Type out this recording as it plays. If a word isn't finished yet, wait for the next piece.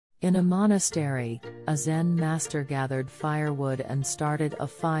In a monastery, a Zen master gathered firewood and started a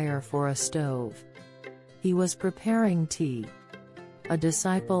fire for a stove. He was preparing tea. A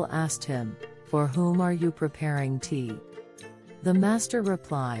disciple asked him, "For whom are you preparing tea?" The master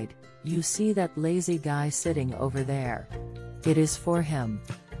replied, "You see that lazy guy sitting over there? It is for him."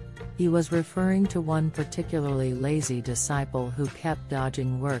 He was referring to one particularly lazy disciple who kept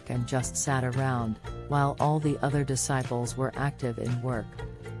dodging work and just sat around, while all the other disciples were active in work.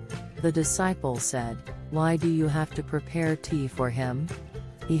 The disciple said, "Why do you have to prepare tea for him?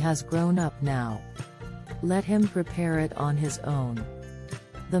 He has grown up now. Let him prepare it on his own."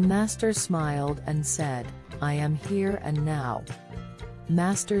 The master smiled and said, "I am here and now."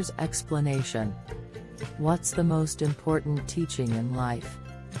 Master's explanation. What's the most important teaching in life?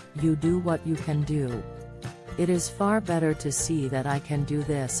 You do what you can do. It is far better to see that I can do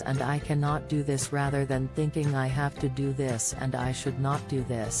this and I cannot do this rather than thinking I have to do this and I should not do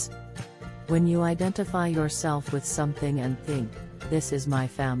this. When you identify yourself with something and think, "This is my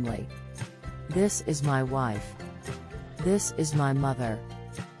family. This is my wife. This is my mother.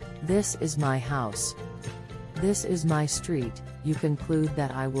 This is my house. This is my street," you conclude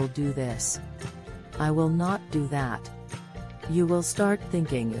that I will do this. I will not do that. You will start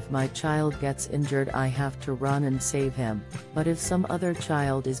thinking, if my child gets injured I have to run and save him, but if some other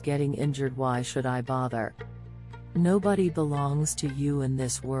child is getting injured why should I bother? Nobody belongs to you in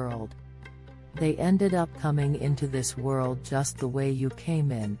this world. They ended up coming into this world just the way you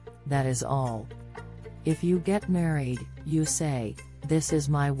came in, that is all. If you get married, you say, "This is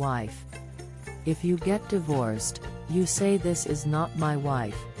my wife." If you get divorced, you say, "This is not my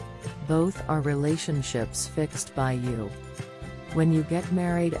wife." Both are relationships fixed by you. When you get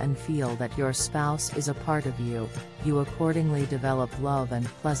married and feel that your spouse is a part of you, you accordingly develop love and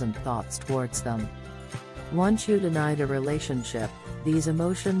pleasant thoughts towards them. Once you deny the relationship, these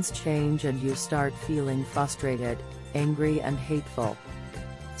emotions change and you start feeling frustrated, angry and hateful.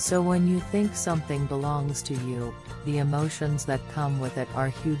 So when you think something belongs to you, the emotions that come with it are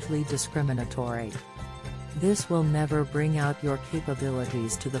hugely discriminatory. This will never bring out your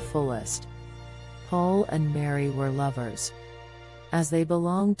capabilities to the fullest. Paul and Mary were lovers. As they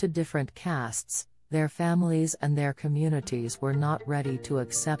belonged to different castes, their families and their communities were not ready to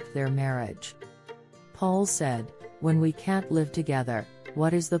accept their marriage. Paul said, "When we can't live together,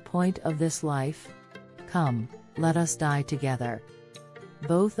 what is the point of this life? Come, let us die together."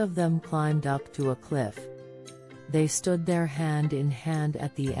 Both of them climbed up to a cliff. They stood there hand in hand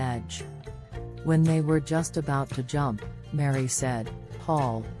at the edge. When they were just about to jump, Mary said,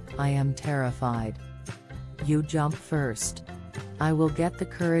 "Paul, I am terrified. You jump first. I will get the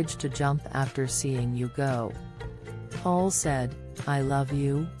courage to jump after seeing you go." Paul said, "I love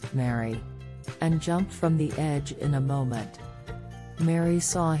you, Mary," and jumped from the edge in a moment. Mary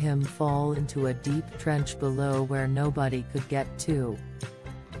saw him fall into a deep trench below where nobody could get to.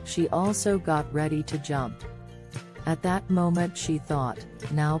 She also got ready to jump. At that moment she thought,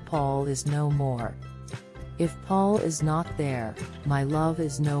 "Now Paul is no more. If Paul is not there, my love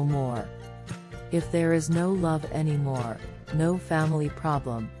is no more. If there is no love anymore, no family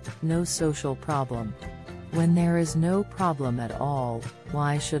problem, no social problem. When there is no problem at all,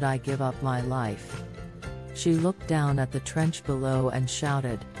 why should I give up my life?" She looked down at the trench below and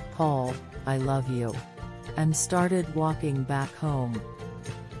shouted, "Paul, I love you," and started walking back home.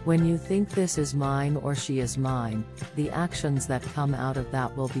 When you think this is mine or she is mine, the actions that come out of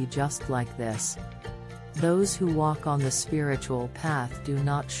that will be just like this. Those who walk on the spiritual path do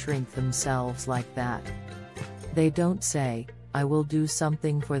not shrink themselves like that. They don't say, "I will do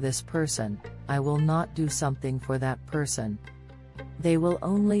something for this person, I will not do something for that person." They will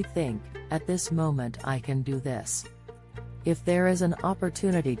only think, "At this moment I can do this. If there is an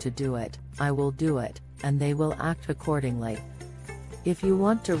opportunity to do it, I will do it," and they will act accordingly. If you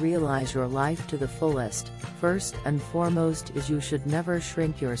want to realize your life to the fullest, first and foremost is you should never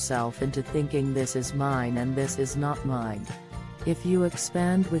shrink yourself into thinking this is mine and this is not mine. If you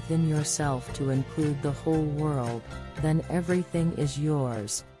expand within yourself to include the whole world, then everything is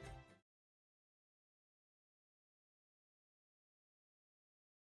yours.